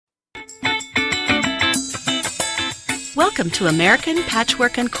Welcome to American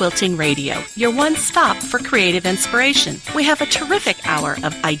Patchwork and Quilting Radio, your one stop for creative inspiration. We have a terrific hour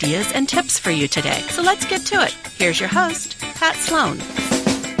of ideas and tips for you today, so let's get to it. Here's your host, Pat Sloan.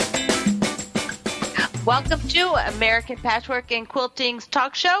 Welcome to American Patchwork and Quilting's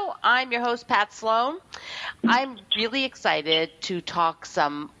talk show. I'm your host, Pat Sloan. I'm really excited to talk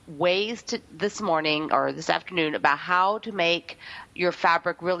some ways this morning or this afternoon about how to make your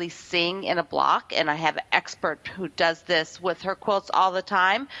fabric really sing in a block, and I have an expert who does this with her quilts all the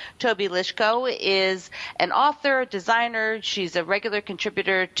time. Toby Liszko is an author, designer. She's a regular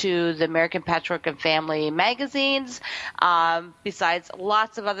contributor to the American Patchwork and Family magazines, besides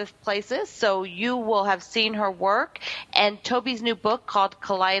lots of other places. So you will have seen her work, and Toby's new book called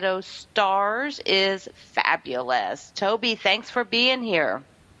Kaleido Stars is fabulous. Toby, thanks for being here.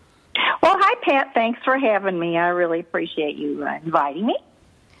 Well, hi, Pat. Thanks for having me. I really appreciate you inviting me.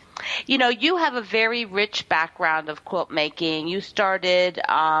 You know, you have a very rich background of quilt making. You started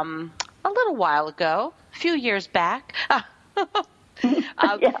a little while ago, a few years back. Yeah,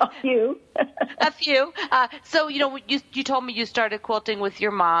 a few. A few. So, you know, you told me you started quilting with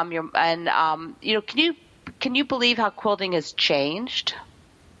your mom, you know, can you believe how quilting has changed?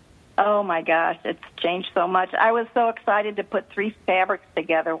 Oh, my gosh, it's changed so much. I was so excited to put three fabrics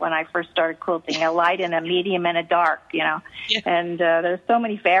together when I first started quilting, a light and a medium and a dark, you know. Yeah. And there's so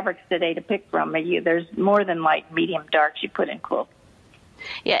many fabrics today to pick from. There's more than light, medium, darks you put in quilts.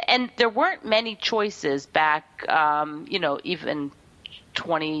 Yeah, and there weren't many choices back, you know, even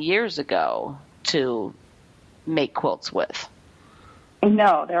 20 years ago to make quilts with.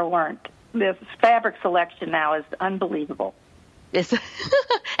 No, there weren't. The fabric selection now is unbelievable.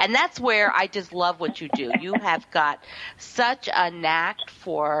 And that's where I just love what you do. You have got such a knack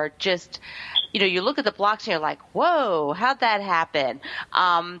for just, you know, you look at the blocks and you're like, whoa, how'd that happen?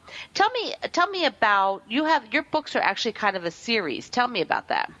 Tell me about, your books are actually kind of a series. Tell me about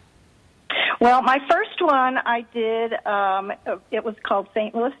that. Well, my first one I did, it was called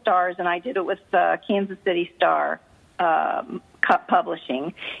St. Louis Stars, and I did it with Kansas City Star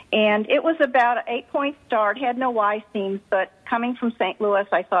Publishing, and it was about an 8-point star. It had no Y seams, but coming from St. Louis,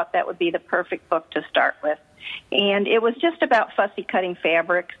 I thought that would be the perfect book to start with. And it was just about fussy cutting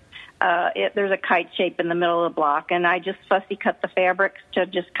fabrics. There's a kite shape in the middle of the block, and I just fussy cut the fabrics to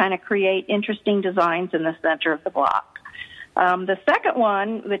just kind of create interesting designs in the center of the block. The second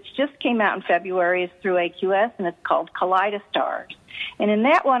one, which just came out in February, is through AQS, and it's called Kaleido Stars. And in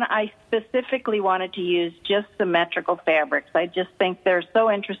that one, I specifically wanted to use just symmetrical fabrics. I just think they're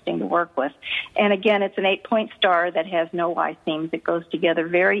so interesting to work with. And again, it's an 8-point star that has no Y seams. It goes together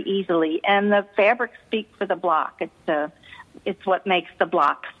very easily. And the fabrics speak for the block. It's what makes the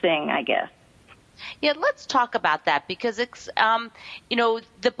block sing, I guess. Yeah, let's talk about that because it's, you know,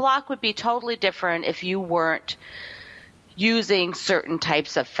 the block would be totally different if you weren't using certain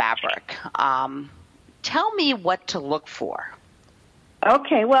types of fabric. Tell me what to look for.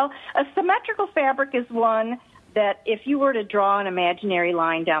 Okay, well, a symmetrical fabric is one that if you were to draw an imaginary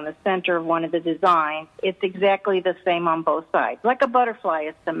line down the center of one of the designs, it's exactly the same on both sides. Like a butterfly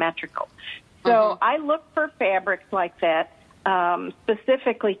is symmetrical. So I look for fabrics like that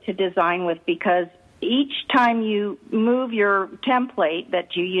specifically to design with because each time you move your template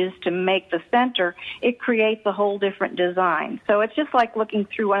that you use to make the center, it creates a whole different design. So it's just like looking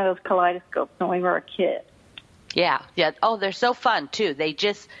through one of those kaleidoscopes when we were a kid. Yeah. Oh, they're so fun too.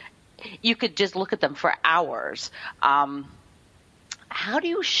 You could just look at them for hours. How do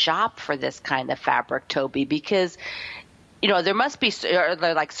you shop for this kind of fabric, Toby? Because, you know, there must be, are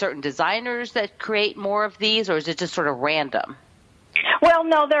there like certain designers that create more of these, or is it just sort of random? Well,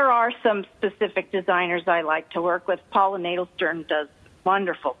 no, there are some specific designers I like to work with. Paula Nadelstern does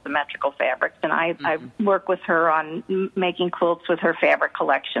wonderful symmetrical fabrics, and I work with her on making quilts with her fabric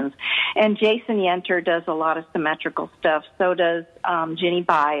collections. And Jason Yenter does a lot of symmetrical stuff. So does Ginny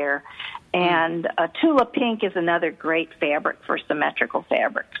Beyer. And Tula Pink is another great fabric for symmetrical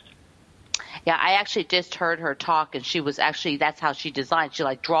fabrics. Yeah, I actually just heard her talk, and that's how she designs. She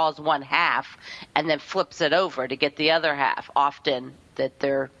like draws one half and then flips it over to get the other half, often that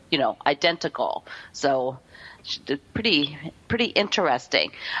they're, you know, identical. So pretty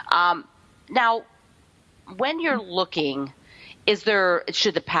interesting. Now, when you're looking,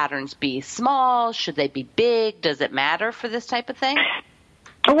 should the patterns be small? Should they be big? Does it matter for this type of thing?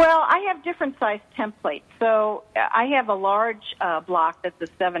 Well, I have different size templates. So I have a large block that's a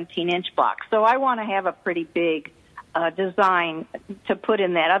 17-inch block. So I want to have a pretty big design to put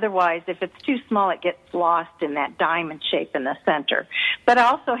in that. Otherwise, if it's too small, it gets lost in that diamond shape in the center. But I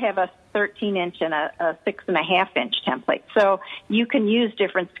also have a 13-inch and a 6.5-inch template. So you can use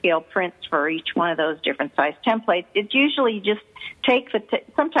different scale prints for each one of those different size templates. It's usually just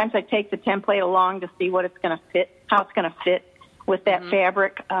sometimes I take the template along to see what it's going to fit, how it's going to fit with that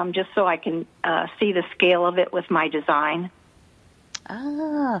fabric, just so I can see the scale of it with my design.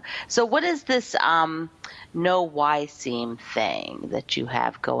 Ah, so what is this no Y seam thing that you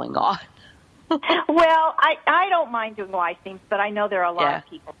have going on? Well, I don't mind doing Y seams, but I know there are a lot of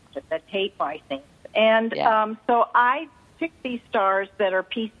people that hate Y seams. And so I picked these stars that are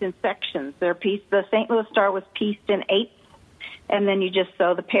pieced in sections. The St. Louis star was pieced in eighths, and then you just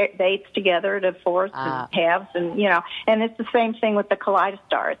sew the eighths together to fourths and halves, and and it's the same thing with the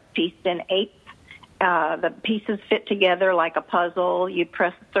Kaleidostar. It's pieced in eighths. The pieces fit together like a puzzle. You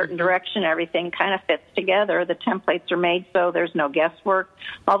press a certain direction, everything kind of fits together. The templates are made so there's no guesswork.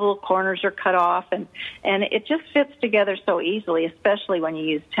 All the little corners are cut off, and it just fits together so easily, especially when you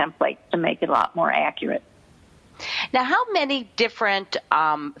use templates to make it a lot more accurate. Now, how many different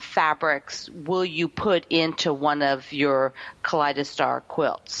fabrics will you put into one of your Kaleidostar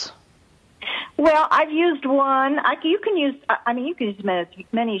quilts? Well, I've used one. You can use as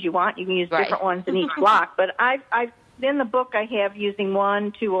many as you want. You can use different ones in each block. But I've in the book I have using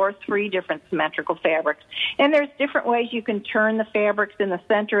 1, 2, or 3 different symmetrical fabrics. And there's different ways you can turn the fabrics in the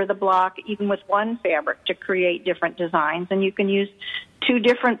center of the block, even with one fabric, to create different designs. And you can use 2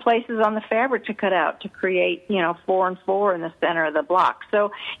 different places on the fabric to cut out to create, 4 and 4 in the center of the block.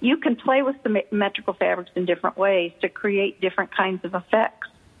 So you can play with symmetrical fabrics in different ways to create different kinds of effects.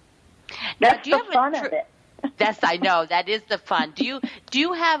 That's the fun of it. Yes, I know. That is the fun. Do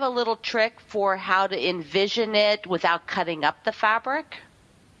you have a little trick for how to envision it without cutting up the fabric?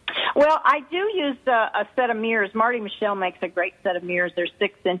 Well, I do use a set of mirrors. Marty Michelle makes a great set of mirrors. They're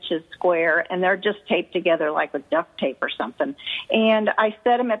 6 inches square, and they're just taped together like with duct tape or something. And I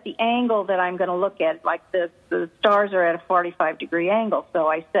set them at the angle that I'm going to look at. Like the stars are at a 45-degree angle, so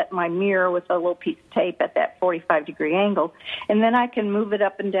I set my mirror with a little piece of tape at that 45-degree angle. And then I can move it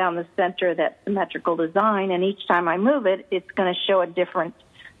up and down the center of that symmetrical design, and each time I move it, it's going to show a different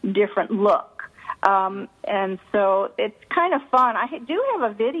look. And so it's kind of fun. I do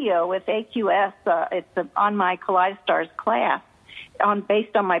have a video with AQS. It's on my Kaleidostars class,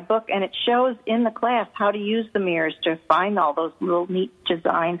 based on my book, and it shows in the class how to use the mirrors to find all those little neat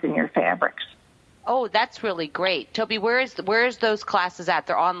designs in your fabrics. Oh, that's really great, Toby. Where is those classes at?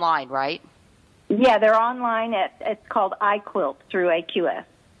 They're online, right? Yeah, they're online. It's called iQuilt through AQS.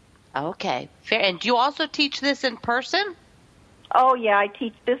 Okay, fair. And do you also teach this in person? Oh, yeah, I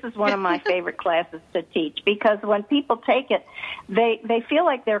teach. This is one of my favorite classes to teach, because when people take it, they feel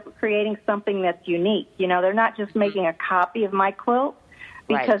like they're creating something that's unique. They're not just making a copy of my quilt,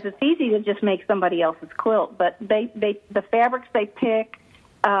 because it's easy to just make somebody else's quilt. But the fabrics they pick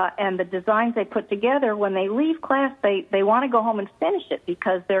and the designs they put together, when they leave class, they want to go home and finish it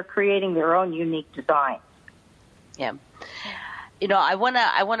because they're creating their own unique design. Yeah. I want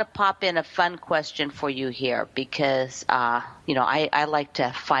to pop in a fun question for you here, because, I like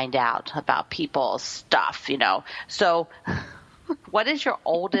to find out about people's stuff, So what is your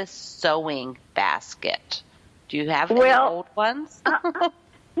oldest sewing basket? Do you have any old ones?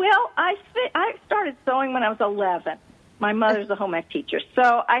 Well, I started sewing when I was 11. My mother's a home ec teacher,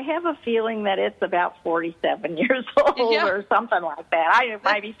 so I have a feeling that it's about 47 years old or something like that. It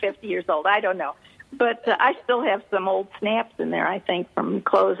might be 50 years old. I don't know. But I still have some old snaps in there, I think, from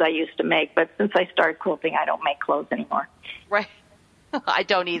clothes I used to make. But since I started quilting, I don't make clothes anymore. Right. I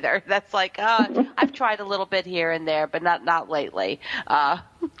don't either. That's like, I've tried a little bit here and there, but not lately. Now,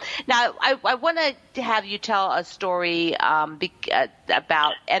 I want to have you tell a story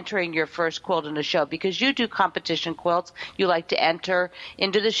about entering your first quilt in a show, because you do competition quilts. You like to enter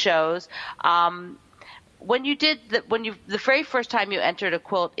into the shows. When the very first time you entered a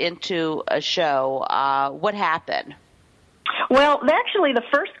quilt into a show, what happened? Well, actually, the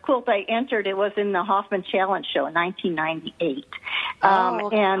first quilt I entered, it was in the Hoffman Challenge show in 1998.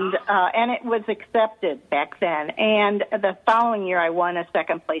 And it was accepted back then. And the following year, I won a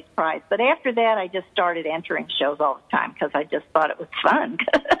second place prize. But after that, I just started entering shows all the time because I just thought it was fun.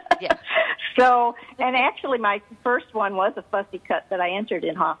 Yeah. So, and actually, my first one was a fussy cut that I entered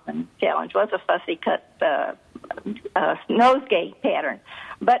in Hoffman Challenge, was a fussy cut nosegay pattern.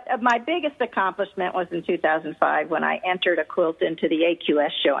 But my biggest accomplishment was in 2005 when I entered a quilt into the AQS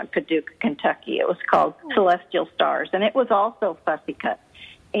show in Paducah, Kentucky. It was called Celestial Stars, and it was also fussy cut.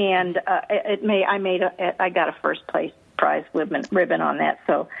 And I got a first place prize ribbon on that.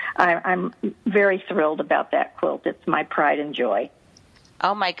 So I'm very thrilled about that quilt. It's my pride and joy.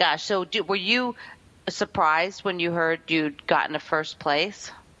 Oh my gosh! So were you surprised when you heard you'd gotten a first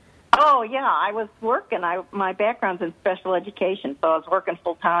place? Oh, yeah, I was working. My background's in special education, so I was working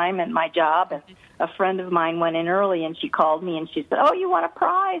full-time in my job, and a friend of mine went in early, and she called me, and she said, "Oh, you won a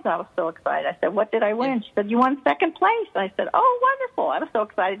prize." I was so excited. I said, "What did I win?" She said, "You won second place." I said, "Oh, wonderful." I was so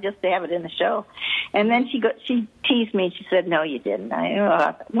excited just to have it in the show. And then she teased me, and she said, "No, you didn't."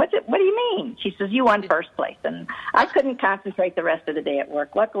 What do you mean? She says, "You won first place." And I couldn't concentrate the rest of the day at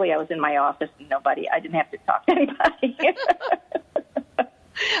work. Luckily, I was in my office, and I didn't have to talk to anybody.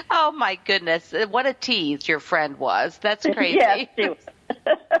 Oh, my goodness. What a tease your friend was. That's crazy. Yes, she was.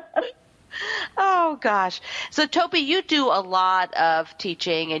 Oh, gosh. So, Toby, you do a lot of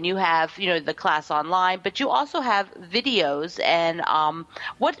teaching, and you have, the class online, but you also have videos. And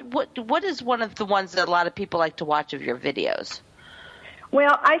what is one of the ones that a lot of people like to watch of your videos?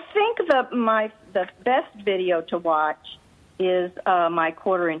 Well, I think the best video to watch is my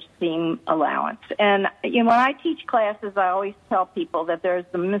 1/4-inch seam allowance. And when I teach classes, I always tell people that there's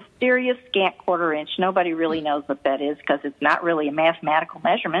the mysterious scant 1/4-inch. Nobody really knows what that is because it's not really a mathematical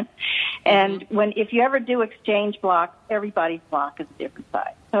measurement. And if you ever do exchange blocks, everybody's block is a different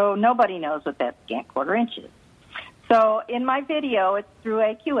size. So nobody knows what that scant 1/4-inch is. So in my video, it's through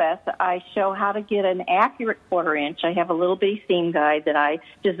AQS, I show how to get an accurate 1/4-inch. I have a little bitty seam guide that I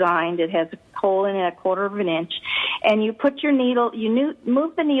designed. It has a hole in it, 1/4 of an inch. And you put your needle,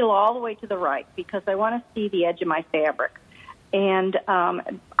 move the needle all the way to the right because I want to see the edge of my fabric and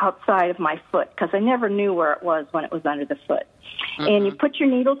outside of my foot because I never knew where it was when it was under the foot. And you put your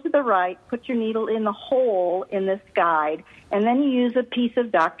needle to the right, put your needle in the hole in this guide, and then you use a piece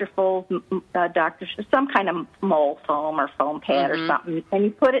of some kind of mole foam or foam pad or something, and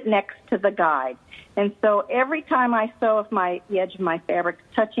you put it next to the guide. And so every time I sew, if the edge of my fabric is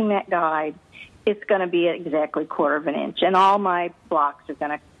touching that guide, it's going to be exactly 1/4 of an inch, and all my blocks are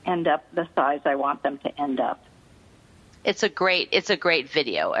going to end up the size I want them to end up. It's a great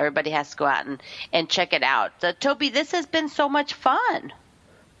video. Everybody has to go out and check it out. Toby, this has been so much fun.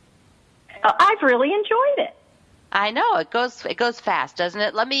 I've really enjoyed it. I know. It goes fast, doesn't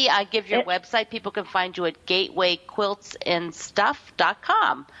it? Let me give your website. People can find you at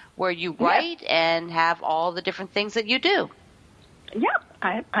gatewayquiltsandstuff.com, where you write and have all the different things that you do. Yeah,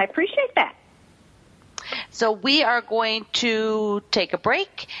 I appreciate that. So we are going to take a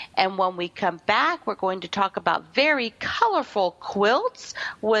break, and when we come back, we're going to talk about very colorful quilts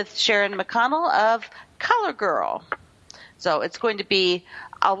with Sharon McConnell of Color Girl. So it's going to be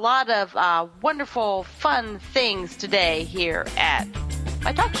a lot of wonderful, fun things today here at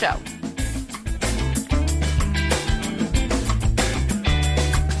my talk show.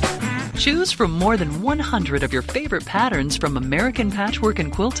 Choose from more than 100 of your favorite patterns from American Patchwork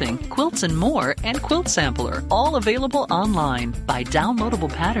and Quilting, Quilts and More, and Quilt Sampler, all available online. Buy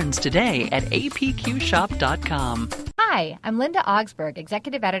downloadable patterns today at apqshop.com. Hi, I'm Linda Augsburg,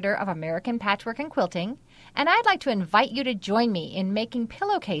 Executive Editor of American Patchwork and Quilting, and I'd like to invite you to join me in making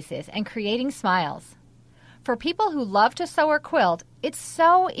pillowcases and creating smiles. For people who love to sew or quilt, it's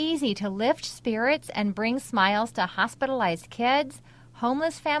so easy to lift spirits and bring smiles to hospitalized kids,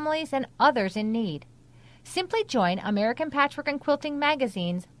 homeless families, and others in need. Simply join American Patchwork and Quilting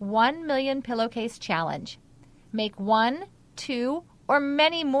Magazine's 1 Million Pillowcase Challenge. Make 1, 2, or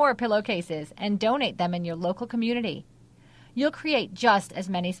many more pillowcases and donate them in your local community. You'll create just as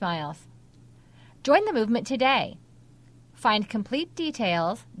many smiles. Join the movement today. Find complete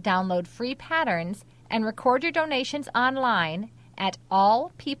details, download free patterns, and record your donations online at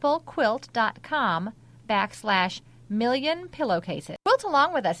allpeoplequilt.com/million pillowcases. Quilt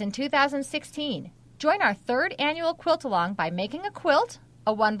along with us in 2016. Join our 3rd annual Quilt Along by making a quilt,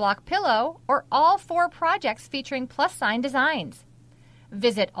 a 1-block pillow, or all 4 projects featuring plus-sign designs.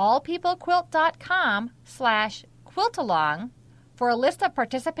 Visit allpeoplequilt.com/quiltalong for a list of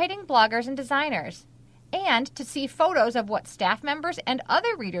participating bloggers and designers, and to see photos of what staff members and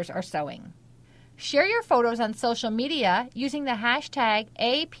other readers are sewing. Share your photos on social media using the hashtag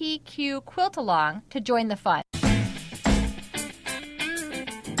APQQuiltalong to join the fun.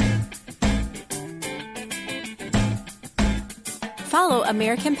 Follow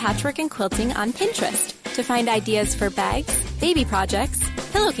American Patchwork and Quilting on Pinterest to find ideas for bags, baby projects,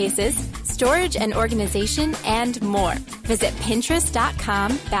 pillowcases, storage and organization, and more. Visit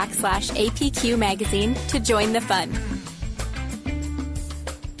pinterest.com/APQ magazine to join the fun.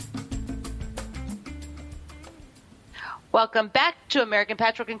 Welcome back to American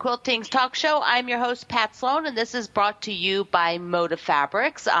Patchwork and Quilting's talk show. I'm your host, Pat Sloan, and this is brought to you by Moda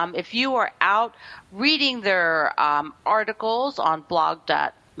Fabrics. If you are out reading their articles on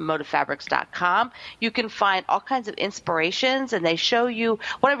blog.moda modafabrics.com. You can find all kinds of inspirations, and they show you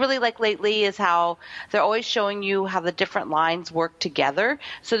 – what I really like lately is how they're always showing you how the different lines work together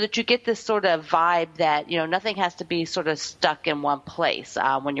so that you get this sort of vibe that, nothing has to be sort of stuck in one place.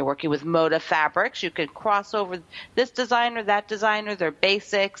 When you're working with Moda Fabrics, you can cross over this designer, that designer, their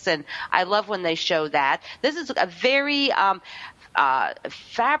basics, and I love when they show that. This is a very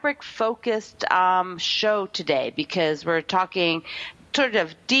fabric-focused show today because we're talking sort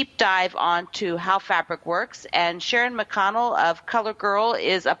of deep dive onto how fabric works, and Sharon McConnell of Color Girl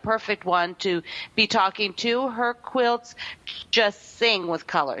is a perfect one to be talking to. Her quilts just sing with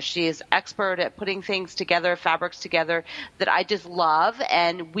color. She is expert at putting things together, fabrics together that I just love,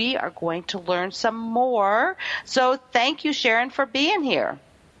 and we are going to learn some more. So thank you, Sharon, for being here.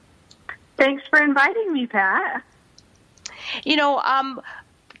 Thanks for inviting me, Pat.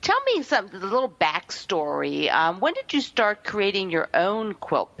 Tell me a little backstory. When did you start creating your own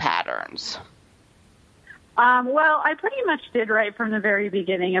quilt patterns? Well, I pretty much did right from the very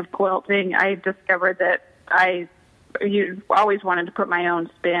beginning of quilting. I discovered that I always wanted to put my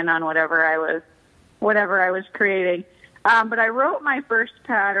own spin on whatever I was creating. But I wrote my first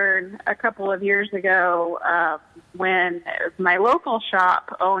pattern a couple of years ago when my local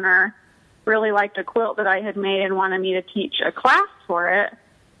shop owner really liked a quilt that I had made and wanted me to teach a class for it.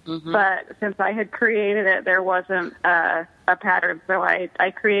 Mm-hmm. But since I had created it, there wasn't a pattern. So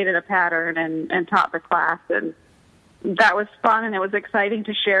I created a pattern and taught the class. And that was fun, and it was exciting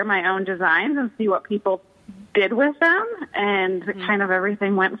to share my own designs and see what people did with them. And kind of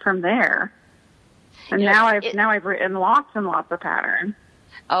everything went from there. And now I've written lots and lots of patterns.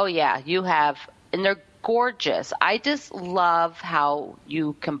 Oh, yeah, you have. And they're gorgeous. I just love how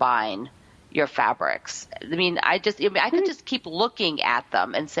you combine your fabrics. I could just keep looking at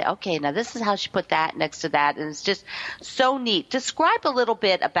them and say, okay, now this is how she put that next to that, and it's just so neat. Describe a little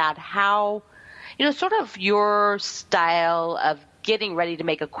bit about how, sort of your style of getting ready to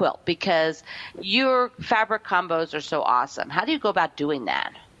make a quilt, because your fabric combos are so awesome. How do you go about doing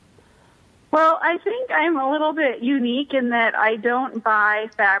that? Well, I think I'm a little bit unique in that I don't buy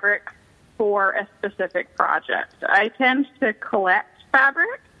fabric for a specific project. I tend to collect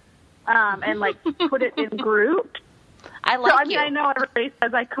fabric. And put it in groups. I know everybody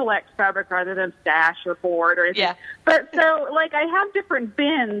says I collect fabric rather than stash or hoard or anything. Yeah. But so I have different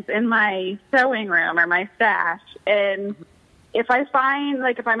bins in my sewing room or my stash, and if I find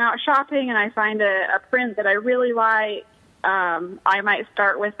if I'm out shopping and I find a print that I really like, I might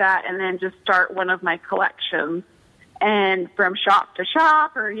start with that and then just start one of my collections. And from shop to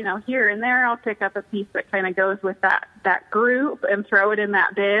shop or, here and there, I'll pick up a piece that kind of goes with that group and throw it in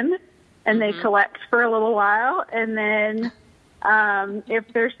that bin. And they collect for a little while. And then if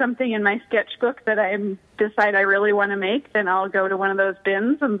there's something in my sketchbook that I decide I really want to make, then I'll go to one of those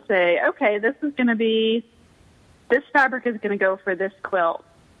bins and say, okay, this fabric is going to go for this quilt.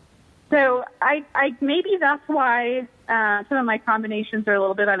 So I maybe that's why some of my combinations are a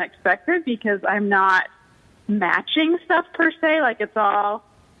little bit unexpected, because I'm not matching stuff per se. It's all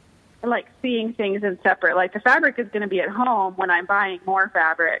seeing things in separate. The fabric is going to be at home when I'm buying more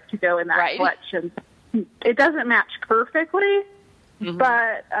fabric to go in that collection. It doesn't match perfectly,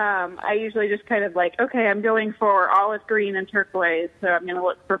 but I usually just kind of okay, I'm going for olive green and turquoise, so I'm going to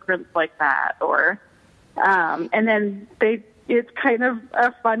look for prints like that. Or, and then it's kind of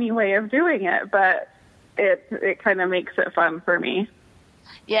a funny way of doing it, but it kind of makes it fun for me.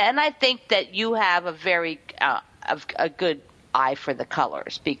 Yeah, and I think that you have a very a good eye for the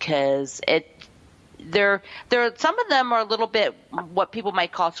colors, because they're some of them are a little bit what people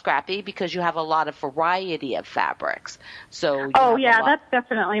might call scrappy, because you have a lot of variety of fabrics. So that's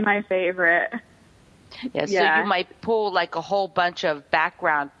definitely my favorite. Yeah, so you might pull a whole bunch of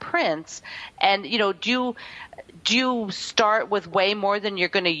background prints, and do you start with way more than you're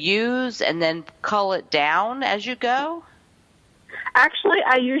going to use and then cull it down as you go? Actually,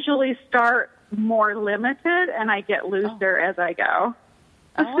 I usually start more limited, and I get looser as I go.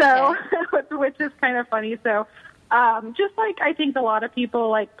 Oh, okay. So, which is kind of funny. So, just I think a lot of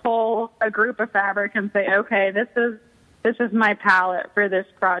people pull a group of fabric and say, okay, this is my palette for this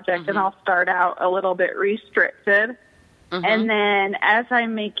project, and I'll start out a little bit restricted. And then as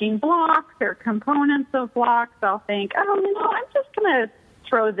I'm making blocks or components of blocks, I'll think, I'm just going to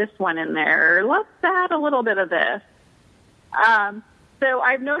throw this one in there. Or let's add a little bit of this. So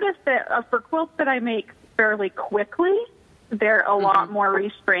I've noticed that for quilts that I make fairly quickly, they're a lot more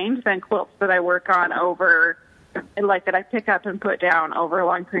restrained than quilts that I work on over, that I pick up and put down over a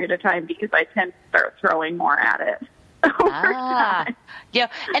long period of time, because I tend to start throwing more at it. Ah, yeah,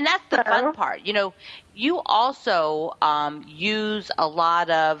 and that's the fun part. You also use a lot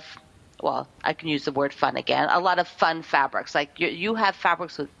of, well, I can use the word fun again, a lot of fun fabrics. Like you have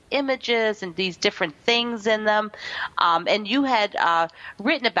fabrics with images and these different things in them. And you had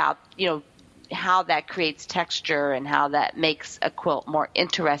written about, how that creates texture and how that makes a quilt more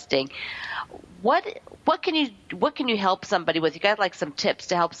interesting. What can you help somebody with? You got like some tips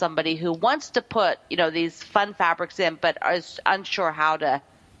to help somebody who wants to put, these fun fabrics in, but is unsure how to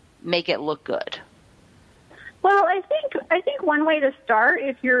make it look good? Well, I think one way to start,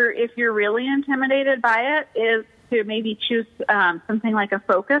 if you're really intimidated by it, is to maybe choose something like a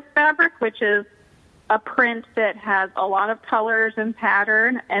focus fabric, which is a print that has a lot of colors and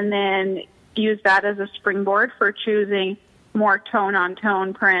pattern, and then use that as a springboard for choosing more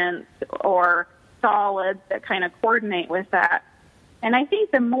tone-on-tone prints or solids that kind of coordinate with that. And I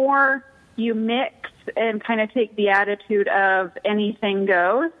think the more you mix and kind of take the attitude of anything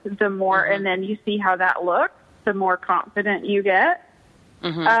goes, the more, and then you see how that looks, the more confident you get.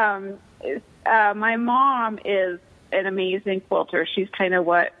 My mom is an amazing quilter. She's kind of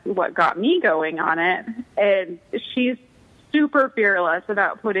what got me going on it. And she's super fearless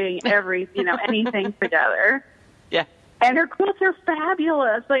about putting anything together. Yeah. And her quilts are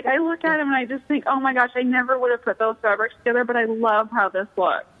fabulous. Like, I look at them and I just think, oh my gosh, I never would have put those fabrics together, but I love how this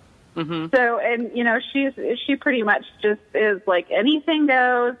looks. So, and, she pretty much just is like anything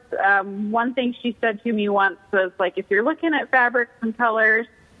goes. One thing she said to me once was like, if you're looking at fabrics and colors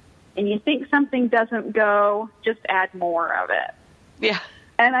and you think something doesn't go, just add more of it. Yeah.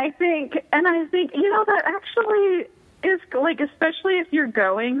 And I think, that actually is like, especially if you're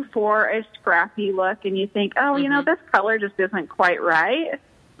going for a scrappy look and you think, this color just isn't quite right.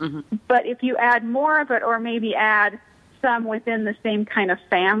 But if you add more of it, or maybe add some within the same kind of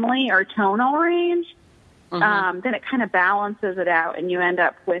family or tonal range, then it kind of balances it out and you end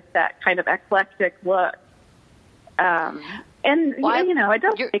up with that kind of eclectic look. It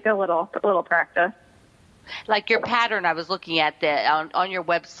does take a little practice. Like your pattern, I was looking at on your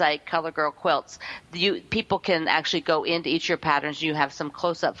website, Color Girl Quilts. People can actually go into each of your patterns. You have some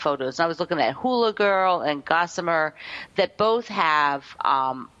close-up photos. And I was looking at Hula Girl and Gossamer that both have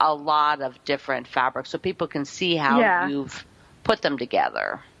a lot of different fabrics, so people can see how you've put them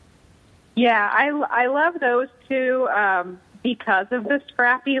together. Yeah, I love those two because of the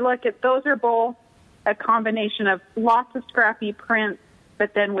scrappy look. Those are both a combination of lots of scrappy prints,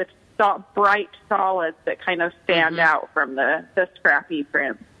 but then with bright solids that kind of stand out from the scrappy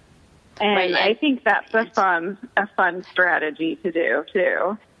prints. And I think that's a fun strategy to do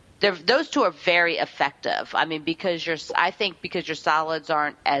too. Those two are very effective. I mean, because your solids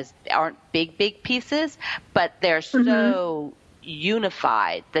aren't big pieces, but they're so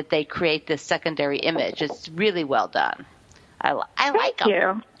unified that they create this secondary image. It's really well done. I like them.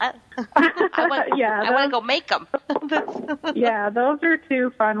 You. I want to go make them. Yeah, those are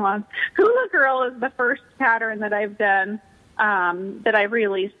two fun ones. Hula Girl is the first pattern that I've done that I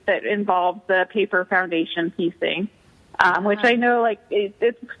released that involves the paper foundation piecing, which I know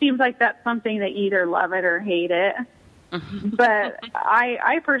it seems like that's something that you either love it or hate it. But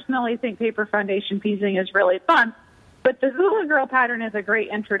I personally think paper foundation piecing is really fun. But the Hula Girl pattern is a great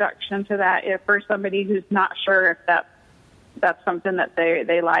introduction to that for somebody who's not sure if that's something that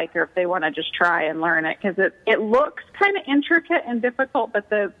they like, or if they want to just try and learn it, because it looks kind of intricate and difficult, but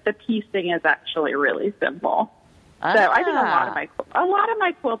the piecing is actually really simple. So I think a lot of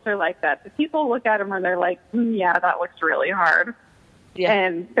my quilts are like that. The people look at them and they're like, yeah, that looks really hard. Yeah.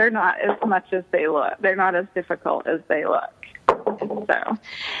 And they're not as much as they look. They're not as difficult as they look. So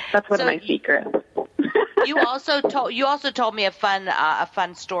that's one of my secrets. You also told me a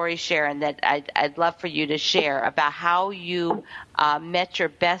fun story, Sharon, that I'd love for you to share about how you met your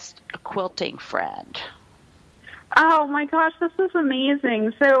best quilting friend. Oh my gosh, this is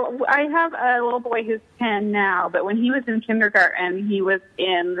amazing. So I have a little boy who's 10 now, but when he was in kindergarten, he was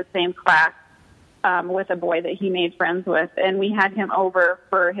in the same class with a boy that he made friends with, and we had him over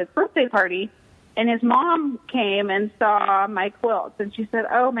for his birthday party. And his mom came and saw my quilts, and she said,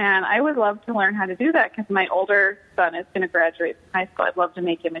 oh, man, I would love to learn how to do that because my older son is going to graduate from high school. I'd love to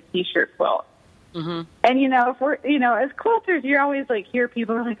make him a T-shirt quilt. And, if we're, as quilters, you always, hear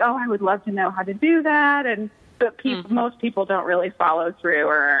people are like, oh, I would love to know how to do that. But most people don't really follow through,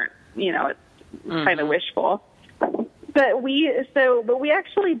 or, it's kind of wishful. But we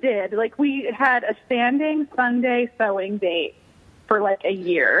actually did. We had a standing Sunday sewing date for, a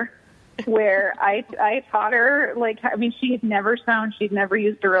year. Where I taught her, she had never sewn, she'd never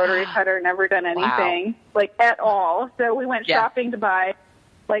used a rotary cutter, never done anything, at all. So we went shopping to buy,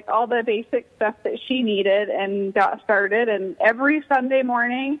 like all the basic stuff that she needed and got started. And every Sunday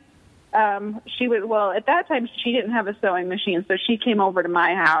morning, she would, well, at that time she didn't have a sewing machine, so she came over to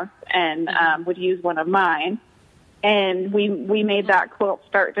my house and would use one of mine. And we made that quilt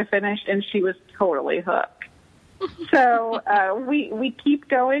start to finish, and she was totally hooked. So we keep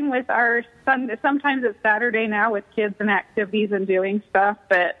going with our Sunday. Sometimes it's Saturday now with kids and activities and doing stuff,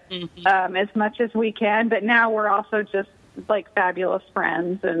 but as much as we can. But now we're also just like fabulous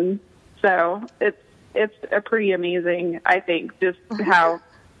friends, and so it's a pretty amazing, I think, just how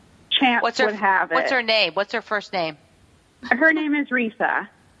Chance would have it. What's her name? What's her first name? Her name is Risa.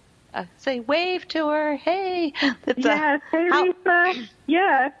 Say wave to her. Hey. Yes, hey Risa.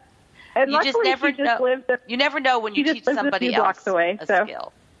 Yes. And you just never know. You never know when you teach somebody else a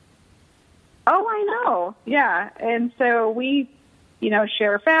skill. Oh, I know. Yeah, and so we,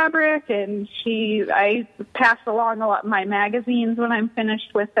 share fabric, and I pass along a lot of my magazines when I'm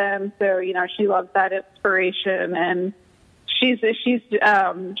finished with them. So she loves that inspiration, and she's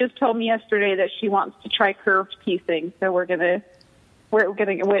just told me yesterday that she wants to try curved piecing. So we're gonna,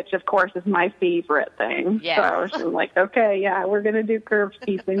 which of course is my favorite thing. Yes. So she's like, okay, yeah, we're going to do curved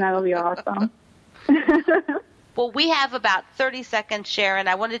piecing. That'll be awesome. Well, we have about 30 seconds, Sharon.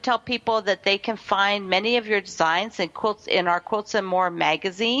 I want to tell people that they can find many of your designs in our Quilts and More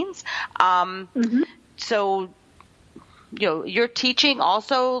magazines. So, you're teaching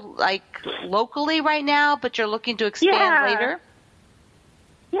also like locally right now, but you're looking to expand later.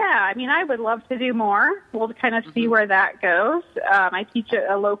 Yeah, I mean, I would love to do more. We'll kind of see where that goes. I teach at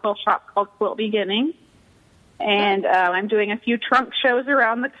a local shop called Quilt Beginnings, and I'm doing a few trunk shows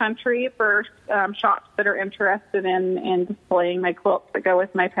around the country for shops that are interested in displaying my quilts that go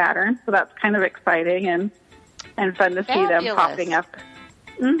with my pattern. So that's kind of exciting and fun to see them popping up.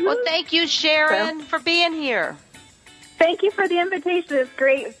 Well, thank you, Sharon, for being here. Thank you for the invitation. It's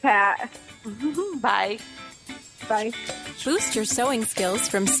great, Pat. Bye. Bye. Boost your sewing skills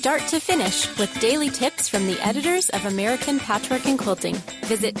from start to finish with daily tips from the editors of American Patchwork and Quilting.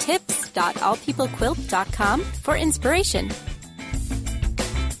 Visit tips.allpeoplequilt.com for inspiration.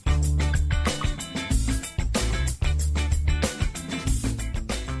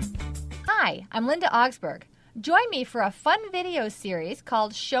 Hi, I'm Linda Augsburg. Join me for a fun video series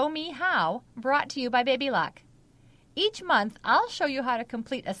called Show Me How, brought to you by Baby Lock. Each month, I'll show you how to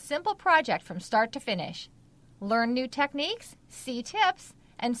complete a simple project from start to finish. Learn new techniques, see tips,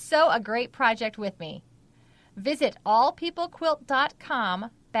 and sew a great project with me. Visit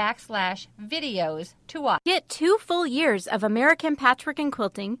allpeoplequilt.com/videos to watch. Get 2 full years of American Patchwork and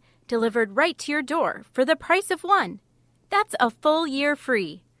Quilting delivered right to your door for the price of 1. That's a full year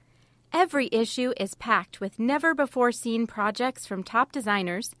free. Every issue is packed with never-before-seen projects from top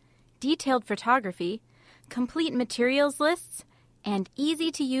designers, detailed photography, complete materials lists, and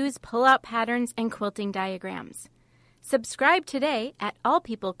easy-to-use pull-out patterns and quilting diagrams. Subscribe today at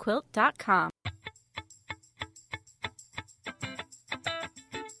allpeoplequilt.com.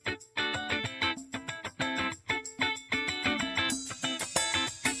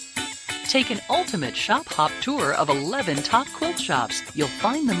 Take an ultimate shop hop tour of 11 top quilt shops. You'll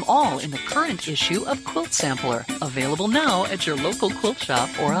find them all in the current issue of Quilt Sampler, available now at your local quilt shop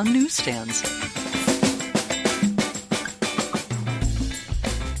or on newsstands.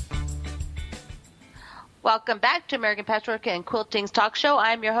 Welcome back to American Patchwork and Quilting's talk show.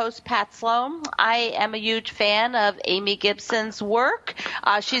 I'm your host, Pat Sloan. I am a huge fan of Amy Gibson's work.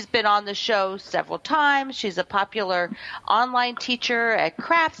 She's been on the show several times. She's a popular online teacher at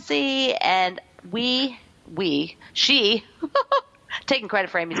Craftsy, and she taking credit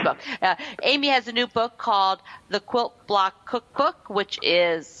for Amy's book. Amy has a new book called The Quilt Block Cookbook, which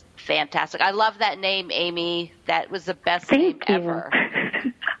is fantastic. I love that name, Amy. That was the best name ever.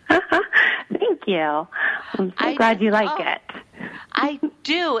 Thank you. I'm so glad you like it. I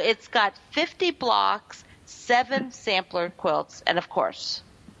do. It's got 50 blocks, 7 sampler quilts, and of course,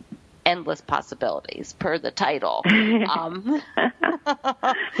 endless possibilities per the title.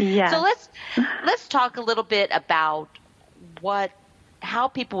 Yeah. So let's talk a little bit about how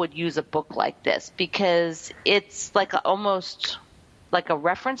people would use a book like this, because it's like almost like a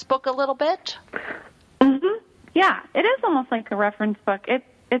reference book a little bit. Yeah, it is almost like a reference book.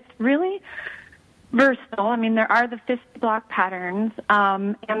 It's really versatile. I mean, there are the 50 block patterns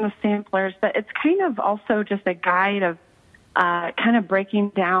and the samplers, but it's kind of also just a guide of kind of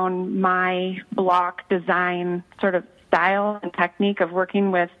breaking down my block design sort of style and technique of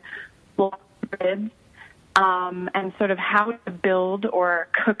working with block grids, and sort of how to build or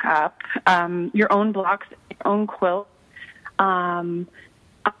cook up your own blocks, your own quilt.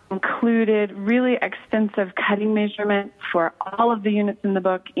 included really extensive cutting measurements for all of the units in the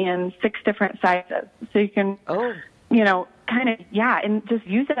book in 6 different sizes. So you can, and just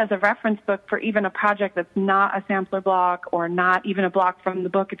use it as a reference book for even a project that's not a sampler block or not even a block from the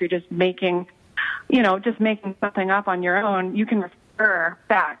book. If you're just making something up on your own, you can refer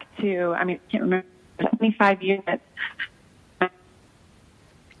back to, I can't remember, 75 units.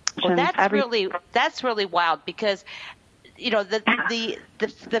 Well, that's really wild because,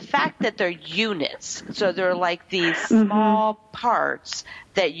 the fact that they're units, so they're like these small parts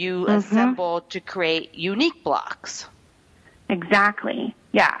that you assemble to create unique blocks. Exactly.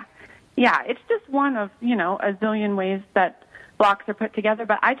 Yeah. Yeah. It's just one of, a zillion ways that blocks are put together,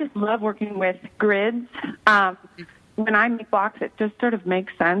 but I just love working with grids. When I make blocks, it just sort of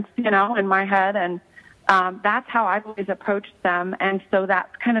makes sense, in my head, and that's how I've always approached them. And so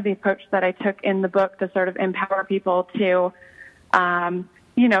that's kind of the approach that I took in the book to sort of empower people to,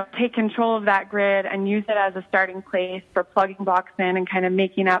 take control of that grid and use it as a starting place for plugging blocks in and kind of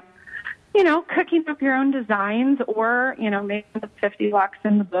making up, cooking up your own designs, or, making the 50 blocks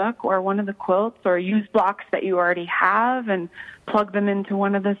in the book or one of the quilts, or use blocks that you already have and plug them into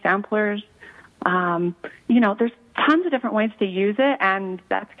one of the samplers. There's tons of different ways to use it, and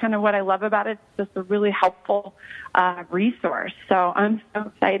that's kind of what I love about it. It's just a really helpful resource. So I'm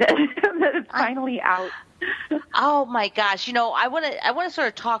so excited that it's finally out. Oh my gosh! I want to sort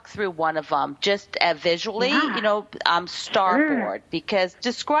of talk through one of them just visually. Starboard, because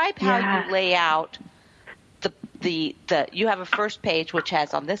describe how you lay out the you have a first page which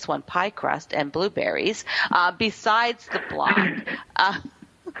has on this one pie crust and blueberries besides the block.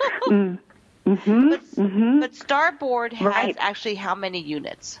 But Starboard has actually how many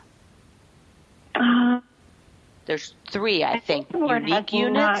units? There's 3, I think, unique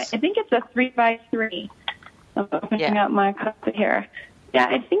units. I think it's a 3x3. I'm opening up my copy here. Yeah,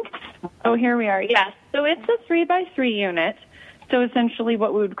 I think. Oh, here we are. Yes, so it's a 3x3 unit. So essentially,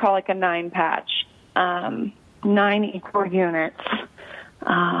 what we would call like a 9 patch, 9 equal units.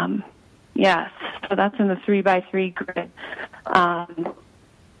 Yes, so that's in the 3x3 grid.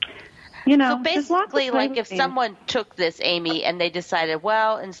 So basically, like if someone took this, Amy, and they decided,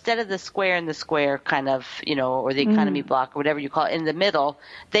 well, instead of the square in the square kind of, or the economy block or whatever you call it in the middle,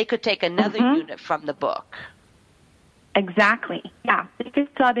 they could take another unit from the book. Exactly. Yeah. They could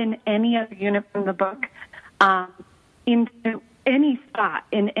sub in any other unit from the book into any spot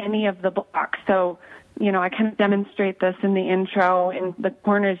in any of the blocks. So, I kind of demonstrate this in the intro. In the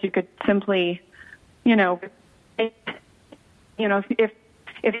corners, you could simply, if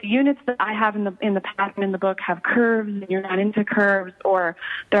the units that I have in the pattern in the book have curves and you're not into curves, or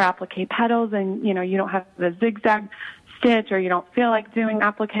they're applique petals and, you don't have the zigzag stitch, or you don't feel like doing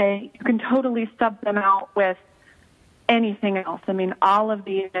applique, you can totally sub them out with anything else. All of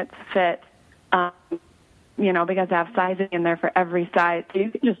the units fit, because I have sizing in there for every size. So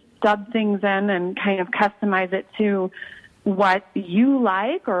you can just sub things in and kind of customize it to what you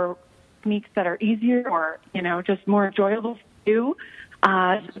like, or techniques that are easier or, just more enjoyable for you.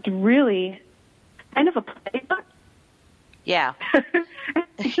 It's really kind of a playbook. Yeah.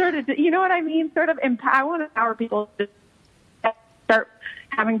 Sort of, you know what I mean? Sort of I want to empower people to start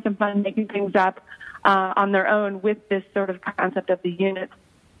having some fun making things up on their own with this sort of concept of the unit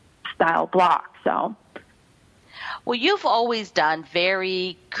style block. So, well, you've always done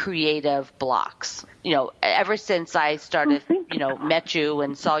very creative blocks. Ever since I started, met you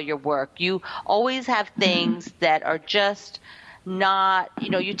and saw your work, you always have things that are just not,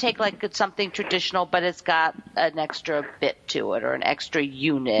 you take like something traditional, but it's got an extra bit to it, or an extra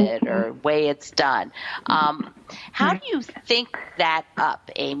unit, or way it's done. How do you think that up,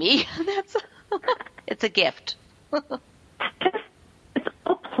 Amy? It's a gift. It's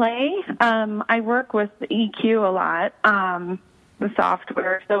all play. I work with the EQ a lot, the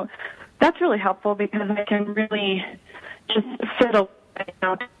software, so that's really helpful because I can really just fiddle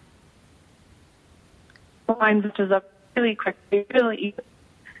lines, which is a really quick, really easy.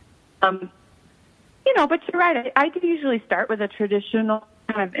 But you're right. I do usually start with a traditional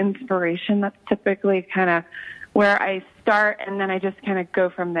kind of inspiration. That's typically kind of where I start, and then I just kind of go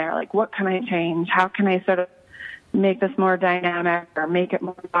from there. Like, what can I change? How can I sort of make this more dynamic, or make it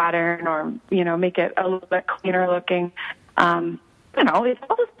more modern, or, make it a little bit cleaner looking? It's all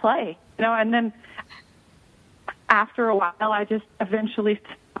just play, and then after a while, I just eventually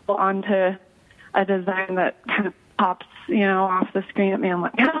stumble onto a design that kind of pops, off the screen at me. I'm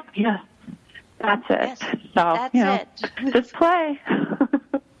like, oh, yes, that's it. Yes, so, that's it. Just play.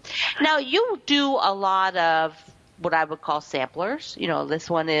 Now, you do a lot of what I would call samplers. This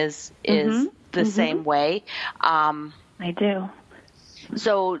one is the same way. I do.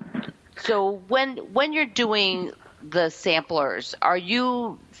 So when you're doing the samplers, are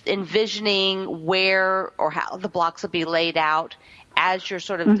you envisioning where or how the blocks will be laid out as you're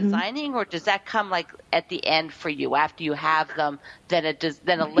sort of designing, or does that come like at the end for you after you have them? Then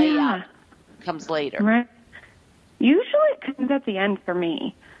a layout comes later. Right. Usually it comes at the end for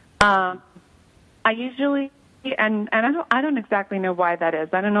me. I usually and I don't exactly know why that is.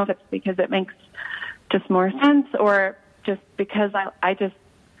 I don't know if it's because it makes just more sense, or just because I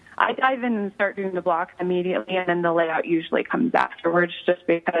dive in and start doing the blocks immediately, and then the layout usually comes afterwards, just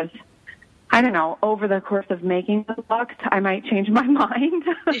because, I don't know, over the course of making the blocks, I might change my mind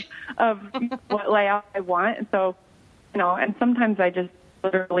of what layout I want. And so, and sometimes I just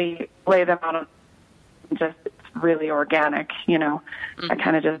literally lay them out, just it's really organic, I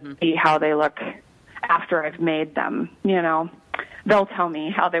kind of just see how they look after I've made them, They'll tell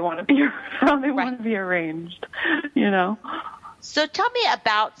me how they want to be want to be arranged, So tell me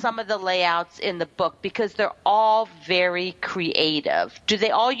about some of the layouts in the book, because they're all very creative. Do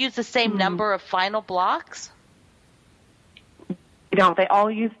they all use the same number of final blocks? They don't. They all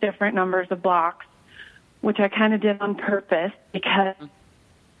use different numbers of blocks, which I kind of did on purpose, because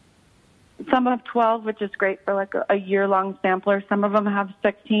some have 12, which is great for like a year-long sampler. Some of them have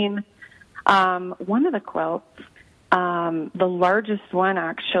 16. One of the quilts, the largest one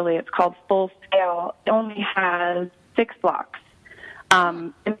actually, it's called Full Scale, it only has 6 blocks.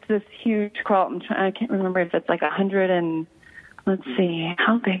 It's this huge quilt. I can't remember if it's like 100 and, let's see,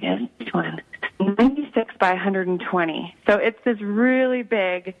 how big is this one? 96 by 120. So it's this really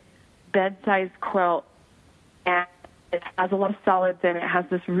big bed-sized quilt, and it has a lot of solids in it. It has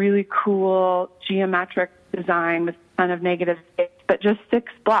this really cool geometric design with a ton of negative shapes, but just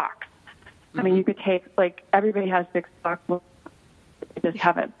 6 blocks. I mean, you could take, like, everybody has 6 blocks. I just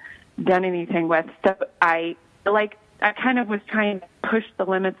haven't done anything with. So I kind of was trying to push the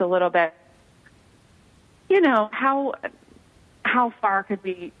limits a little bit. How far could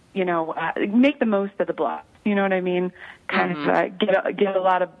we, make the most of the blocks? You know what I mean? Kind of get a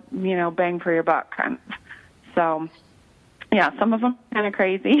lot of, bang for your buck kind of. So, yeah, some of them are kind of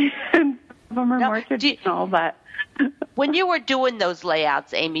crazy, and some of them are more traditional, but... When you were doing those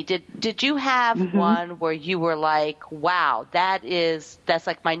layouts, Amy, did you have one where you were like, wow, that's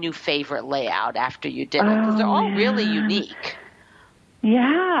like my new favorite layout after you did it? Because they're all really unique.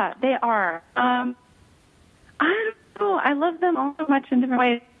 Yeah, they are. I don't know. I love them all so much in different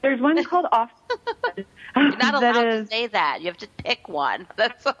ways. There's one called Off. You're not allowed to say that. You have to pick one.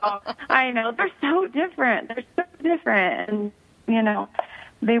 That's all. I know. They're so different. And,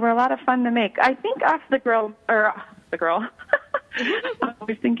 they were a lot of fun to make. I think Off the Grill. I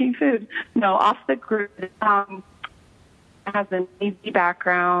was thinking food. No, Off the Grill has a navy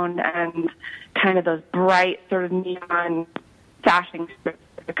background and kind of those bright sort of neon sashing strips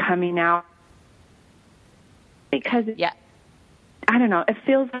that are coming out. Because, I don't know, it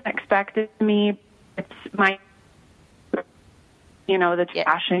feels unexpected to me. It's my, the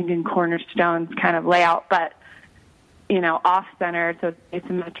sashing and cornerstones kind of layout, but off-center, so it's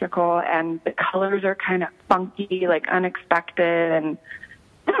asymmetrical, and the colors are kind of funky, like unexpected, and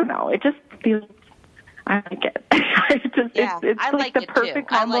I don't know, it just feels, I like it. It's I like the it perfect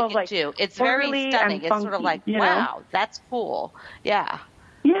too. combo I like of, like, it too. It's very stunning. It's sort of like, wow, that's cool. Yeah.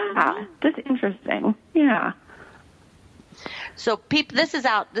 Yeah, just interesting. Yeah. So, this is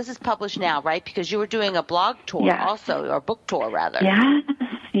out. This is published now, right? Because you were doing a blog tour also, or book tour, rather.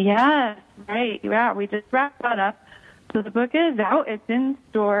 Yes, right. Yeah, we just wrapped that up. So the book is out. It's in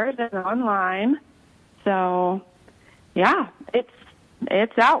stores and online. So, yeah,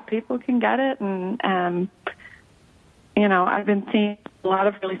 it's out. People can get it. And, I've been seeing a lot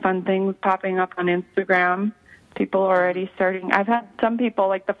of really fun things popping up on Instagram. People already starting. I've had some people,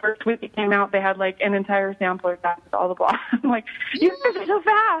 like the first week it came out, they had like an entire sampler done with all the blocks. I'm like, you guys are so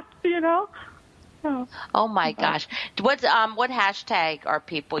fast, So, oh, my gosh. What hashtag are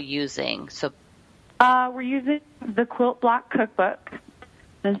people using? So. We're using the Quilt Block Cookbook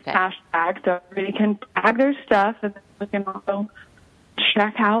as hashtag, so everybody can tag their stuff, and then we can also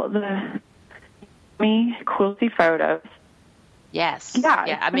check out the quilty photos. Yes.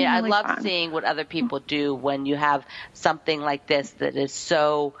 Yeah. I mean, really I love fun. Seeing what other people do when you have something like this that is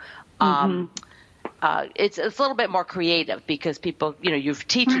so. It's a little bit more creative because people, you're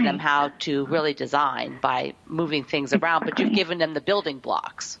teaching them how to really design by moving things around, but you've given them the building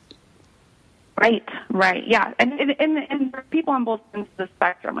blocks. Right, yeah. And for people on both ends of the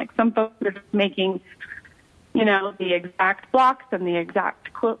spectrum, like some folks are just making, the exact blocks and the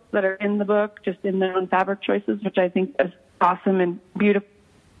exact quilts that are in the book, just in their own fabric choices, which I think is awesome and beautiful.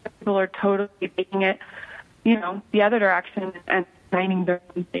 People are totally taking it, the other direction and designing their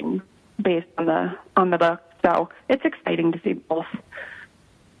own things based on the book. So it's exciting to see both.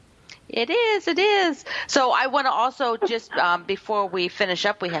 It is. So I want to also just, before we finish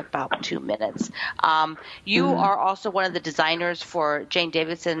up, we have about 2 minutes. You are also one of the designers for Jane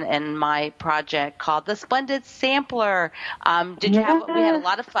Davidson and my project called The Splendid Sampler. We had a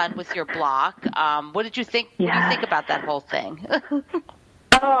lot of fun with your block. What did you think? What do you think about that whole thing?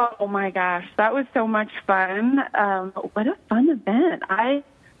 Oh my gosh, that was so much fun. What a fun event.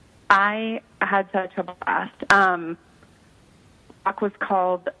 I had such a blast. Book was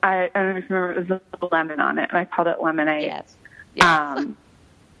called, I don't know if you remember, it was a lemon on it, and I called it Lemonade. Yes.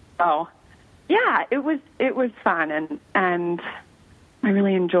 So yeah, it was fun, and I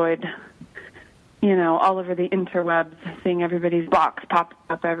really enjoyed, all over the interwebs, seeing everybody's blocks pop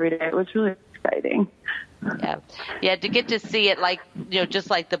up every day. It was really exciting. Yeah, to get to see it, like,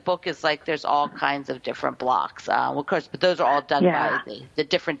 just like the book is like, there's all kinds of different blocks. Of course, but those are all done by the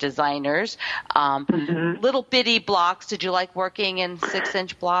different designers. Little bitty blocks. Did you like working in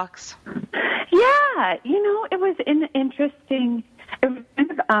 6-inch blocks? Yeah, it was interesting. It was kind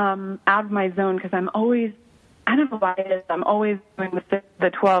of out of my zone because I'm always, I don't know why it is, I'm always doing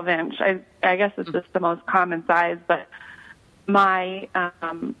the 12-inch. I guess it's just the most common size, but my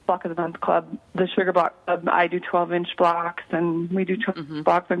Block of the Month club, the Sugar Block Club, I do 12-inch blocks, and we do 12-inch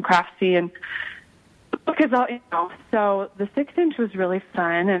blocks on Craftsy, and because so the 6-inch was really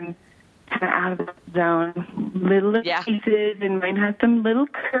fun and kind of out of the zone. Little pieces, and mine had some little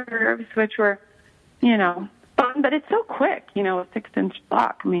curves, which were, fun, but it's so quick, a 6-inch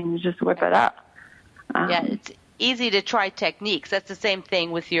block. I mean, you just whip it up. It's easy to try techniques. That's the same thing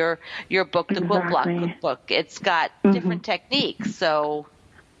with your book, the Quilt Block Cookbook. It's got different techniques, so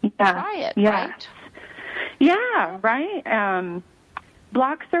try it, right? Yeah, right.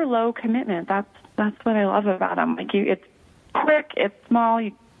 Blocks are low commitment. That's what I love about them. Like it's quick, it's small.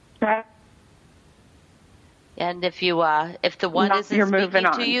 You try. And if the one isn't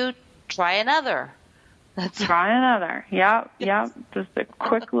speaking to you, try another. Try another. Yep. Just a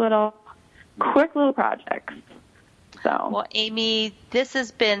quick little projects. So. Well, Amy, this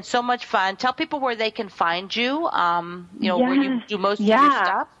has been so much fun. Tell people where they can find you. Where you do most of your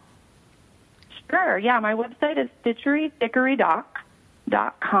stuff. Sure. Yeah, my website is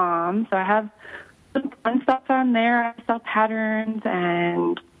stitcherydickorydoc.com. So I have some fun stuff on there. I sell patterns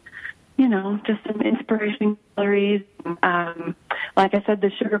and just some inspiration galleries. Like I said, the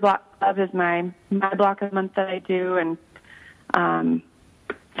Sugar Block Club is my block of the month that I do, and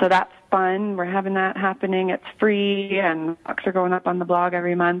so that's fun. We're having that happening. It's free, and books are going up on the blog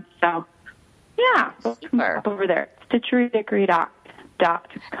every month. So, yeah, up over there.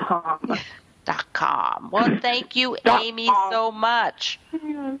 stitcherydickorydoc.com. Well, thank you, Amy, so much.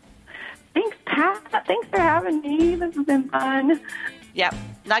 Thanks, Pat. Thanks for having me. This has been fun. Yep.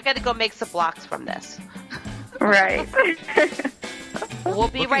 Now I got to go make some blocks from this. Right. We'll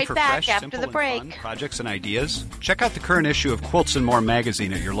be right back fresh, after the break. And fun projects and ideas? Check out the current issue of Quilts and More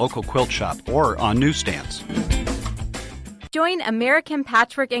magazine at your local quilt shop or on newsstands. Join American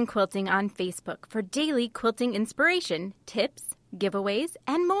Patchwork and Quilting on Facebook for daily quilting inspiration, tips, giveaways,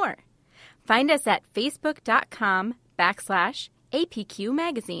 and more. Find us at facebook.com/APQ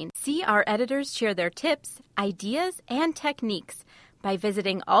Magazine. See our editors share their tips, ideas, and techniques by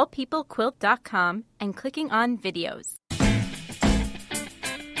visiting allpeoplequilt.com and clicking on videos.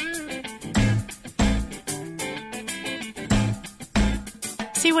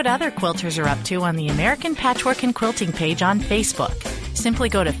 See what other quilters are up to on the American Patchwork and Quilting page on Facebook. Simply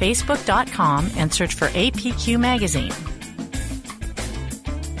go to facebook.com and search for APQ Magazine.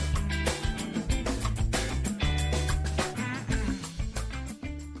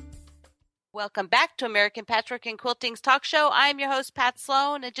 Welcome back to American Patchwork and Quilting's talk show. I'm your host, Pat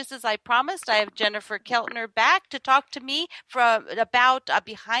Sloan, and just as I promised, I have Jennifer Keltner back to talk to me about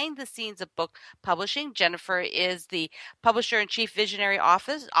behind the scenes of book publishing. Jennifer is the publisher and chief visionary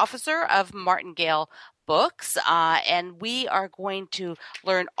officer of Martingale Books, and we are going to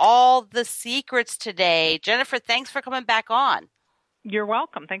learn all the secrets today. Jennifer, thanks for coming back on. You're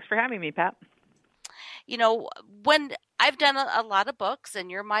welcome. Thanks for having me, Pat. When I've done a lot of books,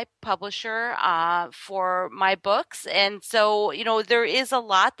 and you're my publisher for my books, and so there is a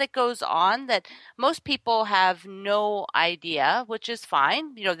lot that goes on that most people have no idea, which is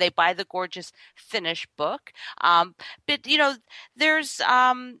fine. They buy the gorgeous finished book, but there's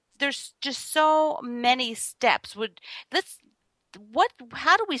just so many steps.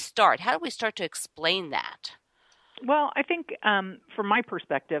 How do we start? How do we start to explain that? Well, I think from my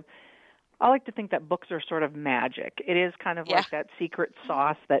perspective, I like to think that books are sort of magic. It is kind of like that secret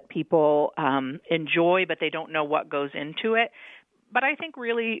sauce that people enjoy, but they don't know what goes into it. But I think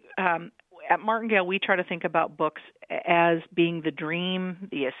really at Martingale, we try to think about books as being the dream,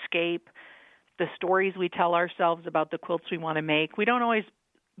 the escape, the stories we tell ourselves about the quilts we want to make. We don't always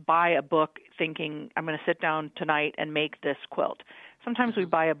buy a book thinking, I'm going to sit down tonight and make this quilt. Sometimes we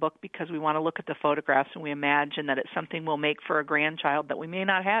buy a book because we want to look at the photographs and we imagine that it's something we'll make for a grandchild that we may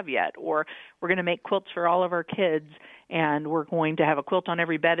not have yet, or we're going to make quilts for all of our kids and we're going to have a quilt on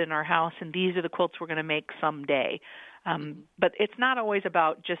every bed in our house, and these are the quilts we're going to make someday. But it's not always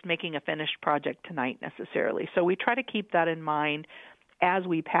about just making a finished project tonight necessarily. So we try to keep that in mind as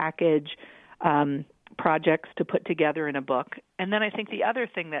we package projects to put together in a book. And then I think the other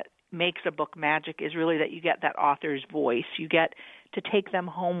thing that makes a book magic is really that you get that author's voice. You get to take them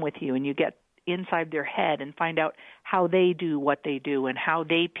home with you, and you get inside their head and find out how they do what they do and how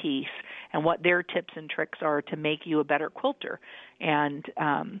they piece and what their tips and tricks are to make you a better quilter. And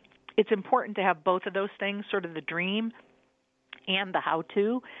it's important to have both of those things, sort of the dream and the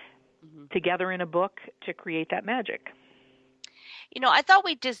how-to, together in a book to create that magic. You know, I thought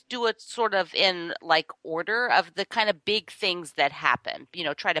we'd just do it sort of in like order of the kind of big things that happen. You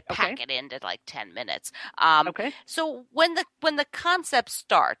know, try to pack it into like 10 minutes. So when the concept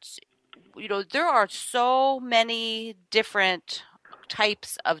starts, you know, there are so many different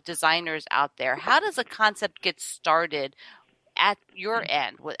types of designers out there. How does a concept get started at your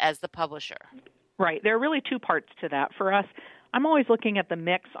end as the publisher? Right. There are really two parts to that. For us, I'm always looking at the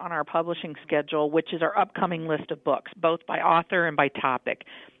mix on our publishing schedule, which is our upcoming list of books, both by author and by topic.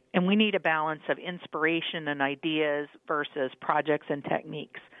 And we need a balance of inspiration and ideas versus projects and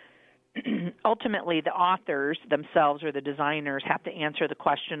techniques. Ultimately, the authors themselves or the designers have to answer the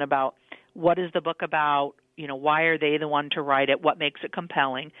question about what is the book about, you know, why are they the one to write it, what makes it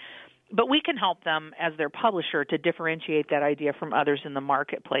compelling. But we can help them as their publisher to differentiate that idea from others in the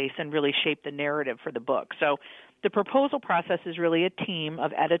marketplace and really shape the narrative for the book. So the proposal process is really a team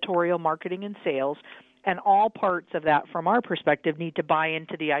of editorial, marketing, and sales, and all parts of that, from our perspective, need to buy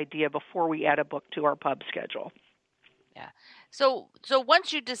into the idea before we add a book to our pub schedule. Yeah. So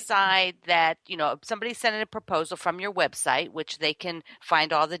once you decide that, you know, somebody sent in a proposal from your website, which they can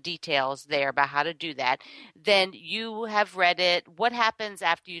find all the details there about how to do that, then you have read it. What happens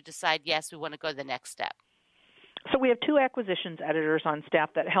after you decide, yes, we want to go to the next step? So we have two acquisitions editors on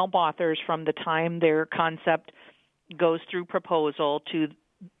staff that help authors from the time their concept goes through proposal to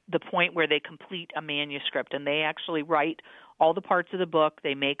the point where they complete a manuscript, and they actually write all the parts of the book.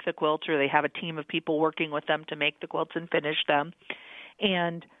 They make the quilts, or they have a team of people working with them to make the quilts and finish them.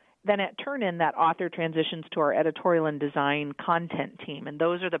 And then at turn-in, that author transitions to our editorial and design content team, and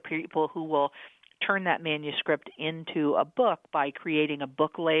those are the people who will turn that manuscript into a book by creating a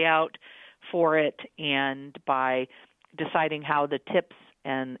book layout for it and by deciding how the tips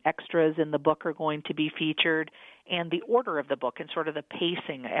and extras in the book are going to be featured and the order of the book and sort of the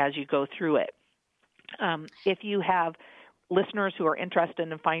pacing as you go through it. If you have listeners who are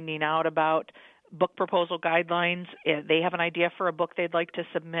interested in finding out about book proposal guidelines, if they have an idea for a book they'd like to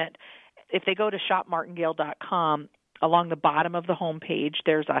submit, if they go to shopmartingale.com, along the bottom of the home page,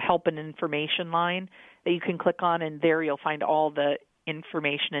 there's a help and information line that you can click on, and there you'll find all the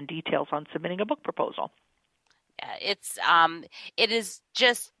information and details on submitting a book proposal. It is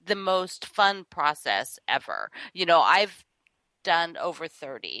just the most fun process ever. You know, I've done over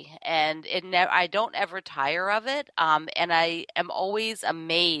 30, and I don't ever tire of it. And I am always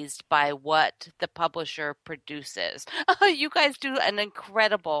amazed by what the publisher produces. You guys do an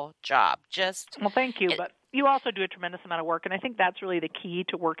incredible job. Well, thank you. But you also do a tremendous amount of work, and I think that's really the key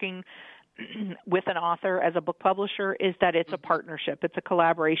to working with an author as a book publisher is that it's a partnership. It's a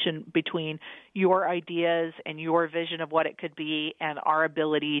collaboration between your ideas and your vision of what it could be and our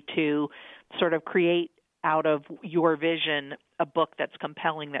ability to sort of create out of your vision a book that's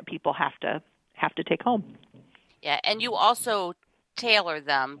compelling that people have to take home. Yeah, and you also tailor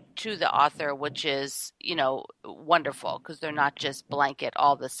them to the author, which is, you know, wonderful because they're not just blanket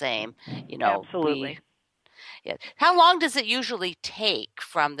all the same, you know. Absolutely. Yeah. How long does it usually take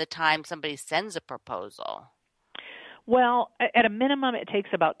from the time somebody sends a proposal? Well, at a minimum, it takes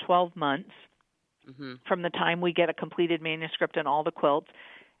about 12 months from the time we get a completed manuscript and all the quilts.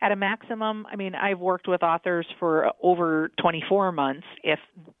 At a maximum, I mean, I've worked with authors for over 24 months if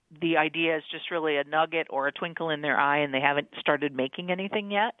the idea is just really a nugget or a twinkle in their eye and they haven't started making anything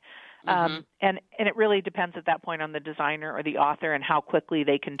yet. And it really depends at that point on the designer or the author and how quickly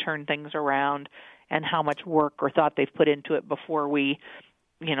they can turn things around and how much work or thought they've put into it before we,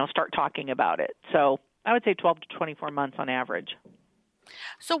 you know, start talking about it. So I would say 12 to 24 months on average.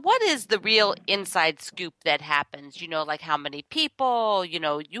 So what is the real inside scoop that happens? Like how many people,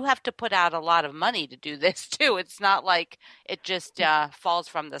 you have to put out a lot of money to do this too. It's not like it just falls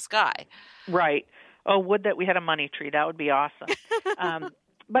from the sky. Right. Oh, would that we had a money tree. That would be awesome.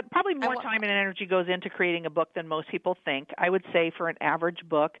 But probably more time and energy goes into creating a book than most people think. I would say for an average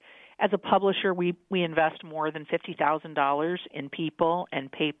book, as a publisher, we invest more than $50,000 in people and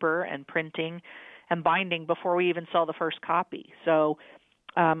paper and printing and binding before we even sell the first copy. So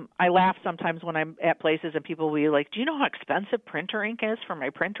I laugh sometimes when I'm at places and people will be like, do you know how expensive printer ink is for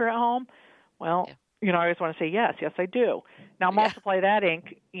my printer at home? Well, I always want to say yes, I do. Now multiply that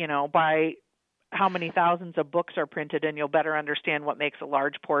ink, by how many thousands of books are printed, and you'll better understand what makes a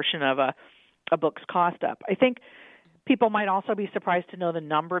large portion of a book's cost up. I think people might also be surprised to know the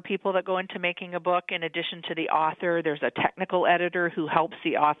number of people that go into making a book. In addition to the author, there's a technical editor who helps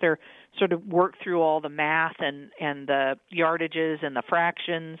the author sort of work through all the math and the yardages and the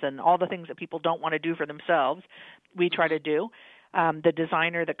fractions and all the things that people don't want to do for themselves. We try to do. The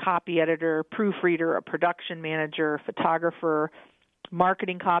designer, the copy editor, proofreader, a production manager, photographer,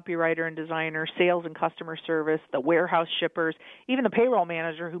 marketing copywriter and designer, sales and customer service, the warehouse shippers, even the payroll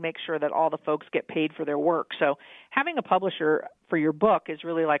manager who makes sure that all the folks get paid for their work. So having a publisher for your book is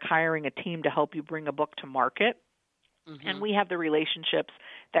really like hiring a team to help you bring a book to market. Mm-hmm. And we have the relationships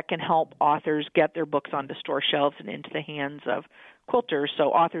that can help authors get their books onto store shelves and into the hands of quilters so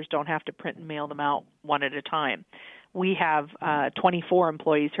authors don't have to print and mail them out one at a time. We have 24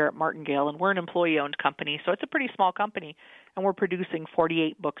 employees here at Martingale, and we're an employee-owned company, so it's a pretty small company, and we're producing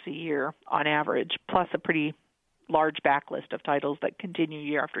 48 books a year on average, plus a pretty large backlist of titles that continue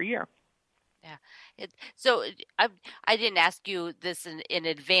year after year. Yeah. So I didn't ask you this in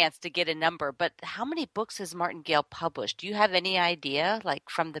advance to get a number, but how many books has Martingale published? Do you have any idea, like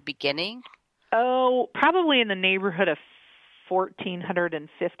from the beginning? Oh, probably in the neighborhood of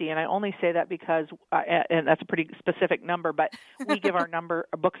 1,450, and I only say that because, and that's a pretty specific number, but we give our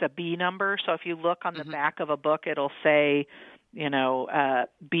books a B number. So if you look on the back of a book, it'll say, B1360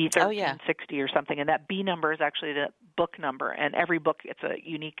 or something, and that B number is actually the book number, and every book it's a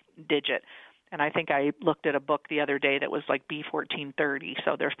unique digit. And I think I looked at a book the other day that was like B1430,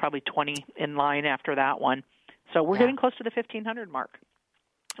 so there's probably 20 in line after that one. So we're getting close to the 1,500 mark.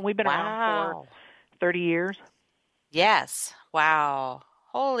 And we've been around for 30 years. Yes. Wow.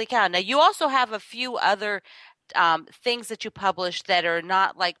 Holy cow. Now, you also have a few other things that you publish that are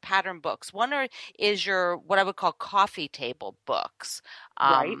not like pattern books. One is your, what I would call coffee table books.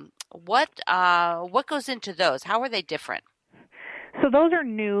 Right. What goes into those? How are they different? So those are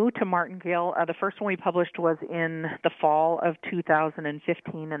new to Martingale. The first one we published was in the fall of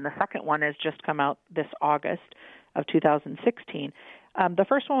 2015, and the second one has just come out this August of 2016. The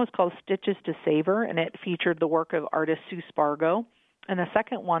first one was called Stitches to Savor, and it featured the work of artist Sue Spargo. And the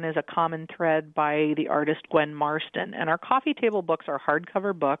second one is a common thread by the artist Gwen Marston. And our coffee table books are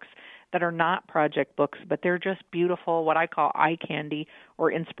hardcover books that are not project books, but they're just beautiful, what I call eye candy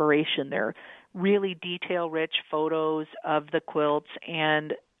or inspiration. They're really detail-rich photos of the quilts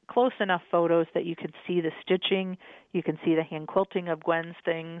and close enough photos that you can see the stitching, you can see the hand quilting of Gwen's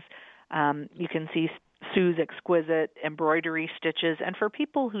things, you can see Sue's exquisite embroidery stitches. And for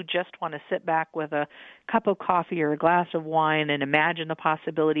people who just want to sit back with a cup of coffee or a glass of wine and imagine the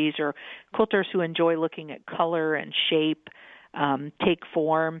possibilities, or quilters who enjoy looking at color and shape take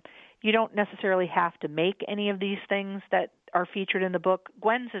form, you don't necessarily have to make any of these things that are featured in the book.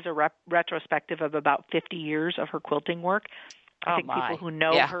 Gwen's is a retrospective of about 50 years of her quilting work. I think people who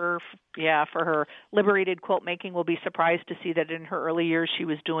know her, for her liberated quilt making will be surprised to see that in her early years she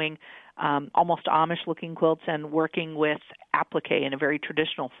was doing almost Amish-looking quilts and working with applique in a very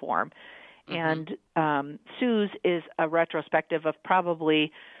traditional form. Mm-hmm. And Sue's is a retrospective of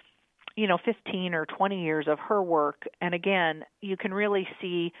probably, 15 or 20 years of her work. And again, you can really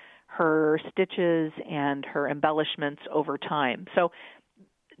see her stitches and her embellishments over time. So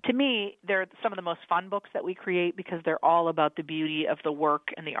to me, they're some of the most fun books that we create because they're all about the beauty of the work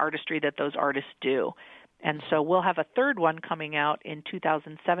and the artistry that those artists do. And so we'll have a third one coming out in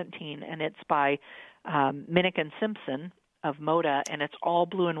 2017, and it's by Minnick & Simpson of Moda, and it's all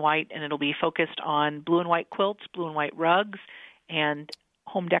blue and white, and it'll be focused on blue and white quilts, blue and white rugs, and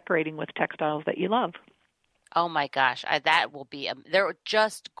home decorating with textiles that you love. Oh my gosh, that will be they're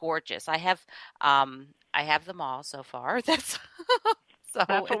just gorgeous. I have them all so far. That's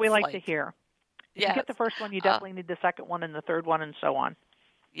what we like to hear. If you get the first one, you definitely need the second one and the third one and so on.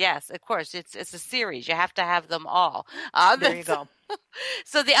 Yes, of course. It's a series. You have to have them all. There you go.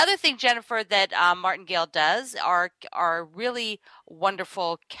 So the other thing, Jennifer, that Martingale does are really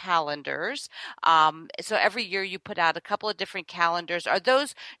wonderful calendars. So every year you put out a couple of different calendars.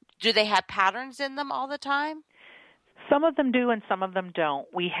 Do they have patterns in them all the time? Some of them do and some of them don't.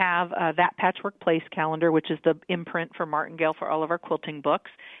 We have that Patchwork Place calendar, which is the imprint for Martingale for all of our quilting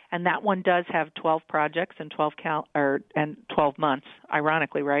books, and that one does have 12 projects and 12 months,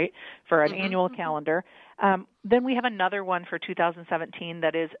 ironically, right, for an annual calendar. Then we have another one for 2017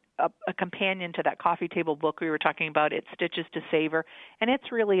 that is a companion to that coffee table book we were talking about. It's Stitches to Savor, and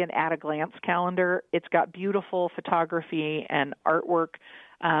it's really an at-a-glance calendar. It's got beautiful photography and artwork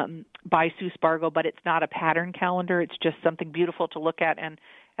by Sue Spargo, but it's not a pattern calendar. It's just something beautiful to look at. And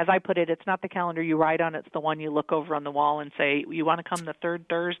as I put it, it's not the calendar you write on. It's the one you look over on the wall and say, you want to come the third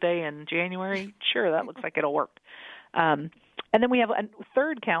Thursday in January? Sure, that looks like it'll work. And then we have a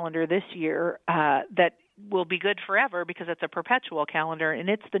third calendar this year that will be good forever because it's a perpetual calendar, and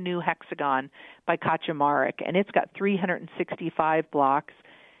it's the new Hexagon by Katja Marek. And it's got 365 blocks.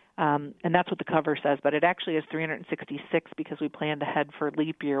 And that's what the cover says, but it actually is 366 because we planned ahead for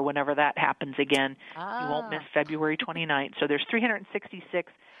leap year whenever that happens again. You won't miss February 29th. So there's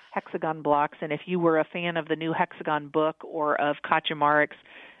 366 hexagon blocks, and if you were a fan of the new Hexagon book or of Katja Marek's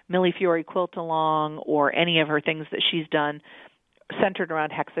Millie Fiore Quilt-Along or any of her things that she's done centered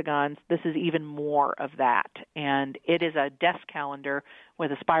around hexagons, this is even more of that. And it is a desk calendar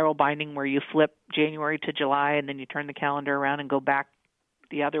with a spiral binding where you flip January to July and then you turn the calendar around and go back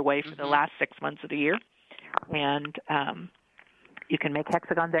the other way for the last 6 months of the year. And you can make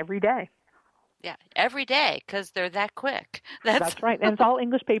hexagons every day. Yeah, every day because they're that quick. That's right. And it's all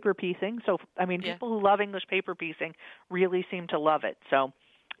English paper piecing. So, I mean, people who love English paper piecing really seem to love it. So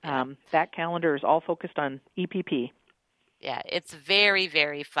that calendar is all focused on EPP. Yeah, it's very,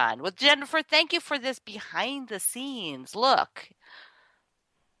 very fun. Well, Jennifer, thank you for this behind-the-scenes look.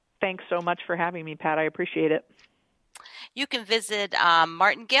 Thanks so much for having me, Pat. I appreciate it. You can visit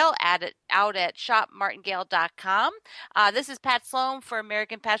Martingale out at shopmartingale.com. This is Pat Sloan for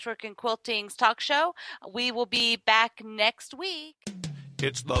American Patchwork and Quilting's talk show. We will be back next week.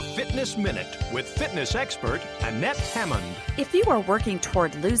 It's the Fitness Minute with fitness expert Annette Hammond. If you are working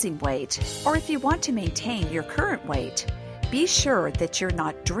toward losing weight, or if you want to maintain your current weight, be sure that you're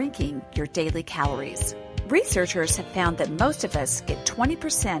not drinking your daily calories. Researchers have found that most of us get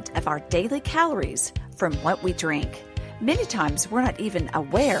 20% of our daily calories from what we drink. Many times we're not even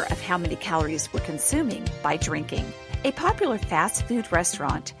aware of how many calories we're consuming by drinking. A popular fast food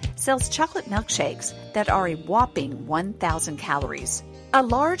restaurant sells chocolate milkshakes that are a whopping 1,000 calories. A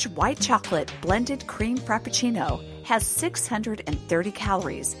large white chocolate blended cream frappuccino has 630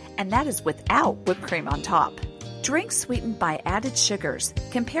 calories, and that is without whipped cream on top. Drinks sweetened by added sugars,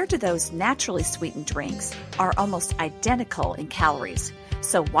 compared to those naturally sweetened drinks, are almost identical in calories.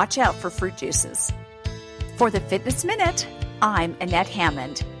 So watch out for fruit juices. For the Fitness Minute, I'm Annette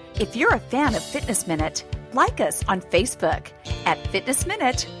Hammond. If you're a fan of Fitness Minute, like us on Facebook at Fitness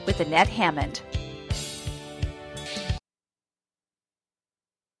Minute with Annette Hammond.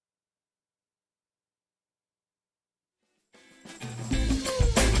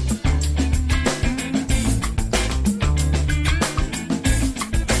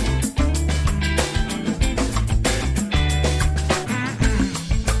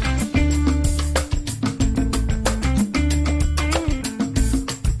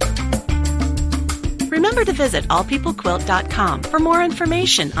 Remember to visit allpeoplequilt.com for more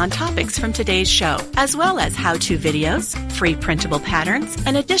information on topics from today's show, as well as how-to videos, free printable patterns,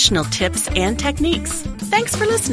 and additional tips and techniques. Thanks for listening.